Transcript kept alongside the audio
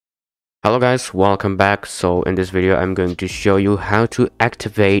Hello guys, welcome back. So in this video I'm going to show you how to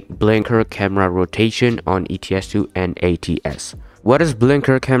activate blinker camera rotation on ETS2 and ATS. What is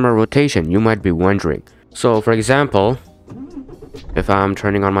blinker camera rotation, you might be wondering. So for example, if I'm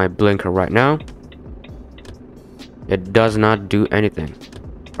turning on my blinker right now, it does not do anything,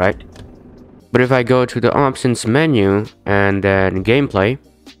 right? But if I go to the options menu and then gameplay,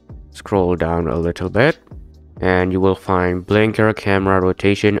 scroll down a little bit, and you will find blinker camera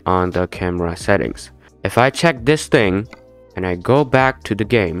rotation on the camera settings. If I check this thing and I go back to the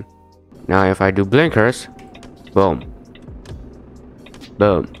game, now if I do blinkers, boom,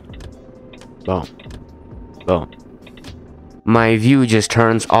 boom, boom, boom, my view just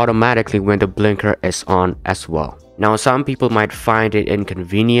turns automatically when the blinker is on as well. Now some people might find it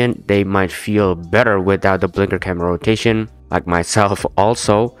inconvenient, they might feel better without the blinker camera rotation, like myself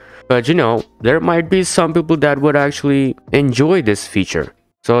also. But you know, there might be some people that would actually enjoy this feature.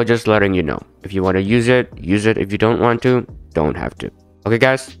 So just letting you know. If you want to use it, use it. If you don't want to, don't have to. Okay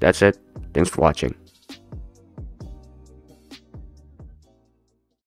guys, that's it. Thanks for watching.